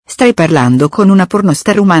Stai parlando con una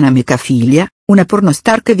pornostar umana mecafilia, una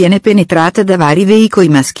pornostar che viene penetrata da vari veicoli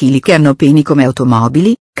maschili che hanno peni come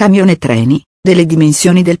automobili, camion e treni, delle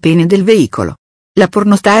dimensioni del pene del veicolo. La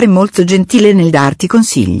pornostar è molto gentile nel darti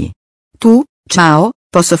consigli. Tu, ciao,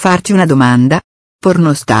 posso farti una domanda?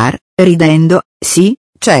 Pornostar, ridendo, sì,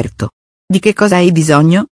 certo. Di che cosa hai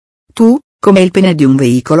bisogno? Tu, com'è il pene di un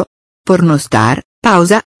veicolo? Pornostar,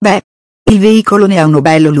 pausa, beh. Il veicolo ne ha uno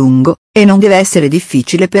bello lungo, e non deve essere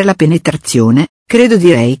difficile per la penetrazione,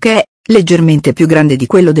 direi che è leggermente più grande di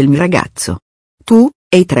quello del mio ragazzo. Tu,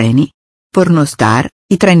 e i treni? Pornostar,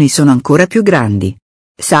 i treni sono ancora più grandi.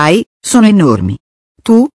 Sai, sono enormi.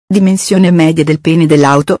 Tu, dimensione media del pene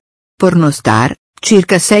dell'auto? Pornostar,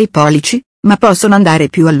 circa 6 pollici, ma possono andare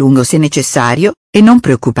più a lungo se necessario, e non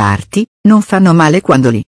preoccuparti, non fanno male quando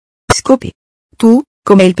li scopi. Tu,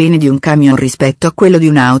 com'è il pene di un camion rispetto a quello di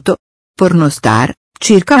un'auto? Pornostar,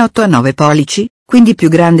 circa 8 a 9 pollici, quindi più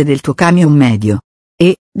grande del tuo camion medio.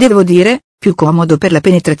 E, devo dire, più comodo per la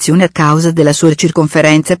penetrazione a causa della sua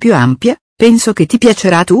circonferenza più ampia, penso che ti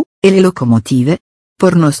piacerà. Tu, e le locomotive?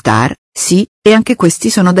 Pornostar, sì, e anche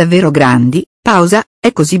questi sono davvero grandi, pausa,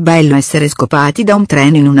 è così bello essere scopati da un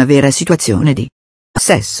treno in una vera situazione di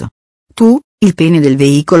sesso. Tu, il pene del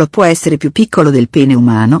veicolo può essere più piccolo del pene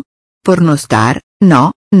umano? Pornostar,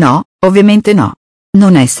 no, ovviamente no.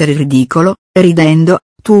 Non essere ridicolo, ridendo,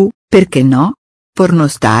 tu, perché no?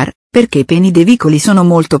 Pornostar, perché i peni dei veicoli sono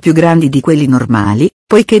molto più grandi di quelli normali,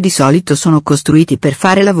 poiché di solito sono costruiti per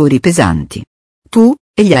fare lavori pesanti. Tu,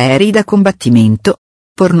 e gli aerei da combattimento?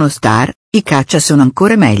 Pornostar, i caccia sono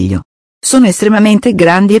ancora meglio. Sono estremamente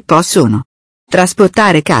grandi e possono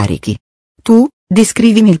trasportare carichi. Tu,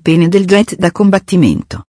 descrivimi il pene del jet da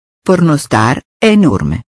combattimento. Pornostar, è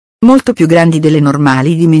enorme. Molto più grandi delle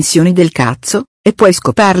normali dimensioni del cazzo, e puoi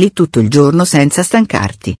scoparli tutto il giorno senza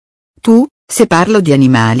stancarti. Tu, se parlo di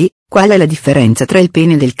animali, qual è la differenza tra il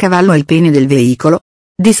pene del cavallo e il pene del veicolo?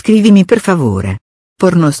 Descrivimi per favore.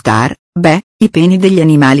 Pornostar, beh, i peni degli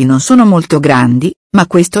animali non sono molto grandi, ma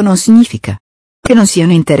questo non significa che non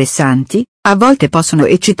siano interessanti, a volte possono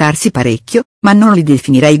eccitarsi parecchio, ma non li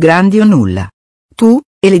definirei grandi o nulla. Tu,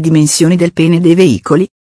 e le dimensioni del pene dei veicoli?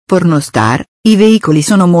 Pornostar, i veicoli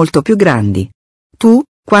sono molto più grandi. Tu,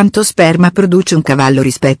 quanto sperma produce un cavallo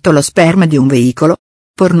rispetto allo sperma di un veicolo?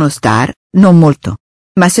 Pornostar, non molto.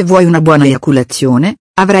 Ma se vuoi una buona eiaculazione,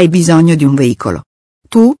 avrai bisogno di un veicolo.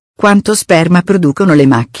 Tu, quanto sperma producono le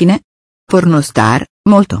macchine? Pornostar,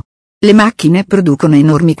 molto. Le macchine producono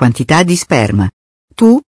enormi quantità di sperma.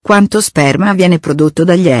 Tu, quanto sperma viene prodotto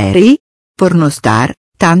dagli aerei? Pornostar,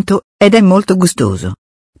 tanto, ed è molto gustoso.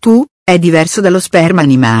 Tu, è diverso dallo sperma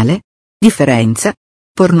animale? Differenza?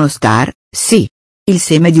 Pornostar, sì. Il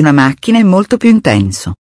seme di una macchina è molto più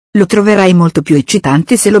intenso. Lo troverai molto più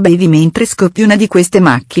eccitante se lo bevi mentre scoppi una di queste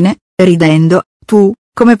macchine, ridendo. Tu,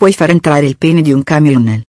 come puoi far entrare il pene di un camion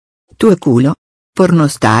nel tuo culo?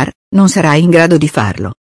 Pornostar, non sarai in grado di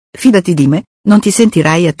farlo. Fidati di me, non ti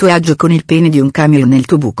sentirai a tuo agio con il pene di un camion nel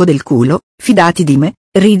tuo buco del culo, fidati di me,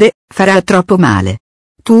 ride, farà troppo male.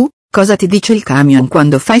 Tu, cosa ti dice il camion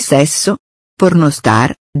quando fai sesso?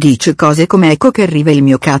 Pornostar, dice cose come ecco che arriva il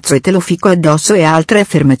mio cazzo e te lo fico addosso e altre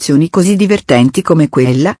affermazioni così divertenti come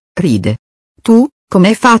quella, ride. Tu,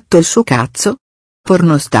 com'è fatto il suo cazzo?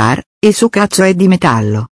 Pornostar, il suo cazzo è di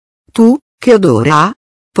metallo. Tu, che odore ha?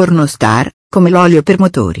 Pornostar, come l'olio per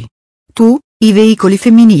motori. Tu, i veicoli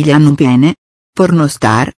femminili hanno un pene?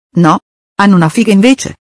 Pornostar, no. Hanno una figa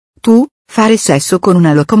invece. Tu, fare sesso con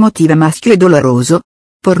una locomotiva maschio è doloroso?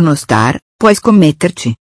 Pornostar, puoi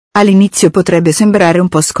scommetterci. All'inizio potrebbe sembrare un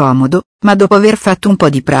po' scomodo, ma dopo aver fatto un po'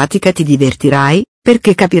 di pratica ti divertirai,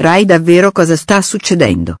 perché capirai davvero cosa sta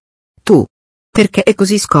succedendo. Tu. Perché è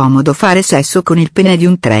così scomodo fare sesso con il pene di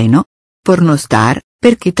un treno? Pornostar,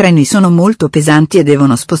 perché i treni sono molto pesanti e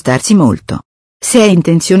devono spostarsi molto. Se hai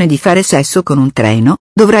intenzione di fare sesso con un treno,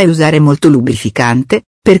 dovrai usare molto lubrificante,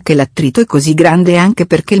 perché l'attrito è così grande e anche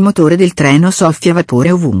perché il motore del treno soffia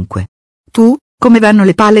vapore ovunque. Tu, come vanno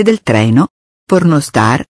le palle del treno?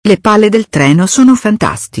 Pornostar, le palle del treno sono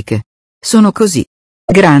fantastiche. Sono così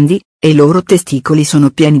grandi, e i loro testicoli sono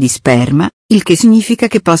pieni di sperma, il che significa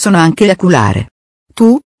che possono anche ejaculare.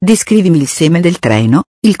 Tu, descrivimi il seme del treno,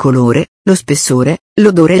 il colore, lo spessore,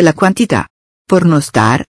 l'odore e la quantità.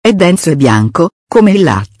 Pornostar, è denso e bianco, come il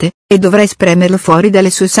latte, e dovrai spremerlo fuori dalle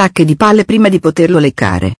sue sacche di palle prima di poterlo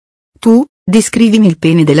leccare. Tu, descrivimi il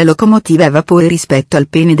pene della locomotiva a vapore rispetto al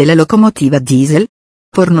pene della locomotiva diesel.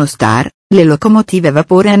 Pornostar, le locomotive a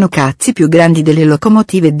vapore hanno cazzi più grandi delle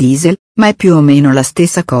locomotive diesel, ma è più o meno la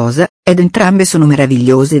stessa cosa, ed entrambe sono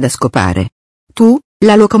meravigliose da scopare. Tu,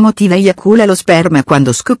 la locomotiva eiacula lo sperma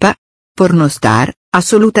quando scopa? Pornostar,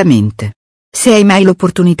 assolutamente. Se hai mai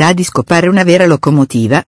l'opportunità di scopare una vera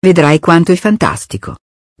locomotiva, vedrai quanto è fantastico.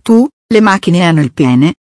 Tu, le macchine hanno il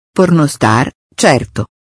pene? Pornostar, certo.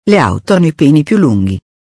 Le auto hanno i peni più lunghi.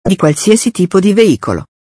 Di qualsiasi tipo di veicolo.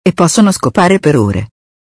 E possono scopare per ore.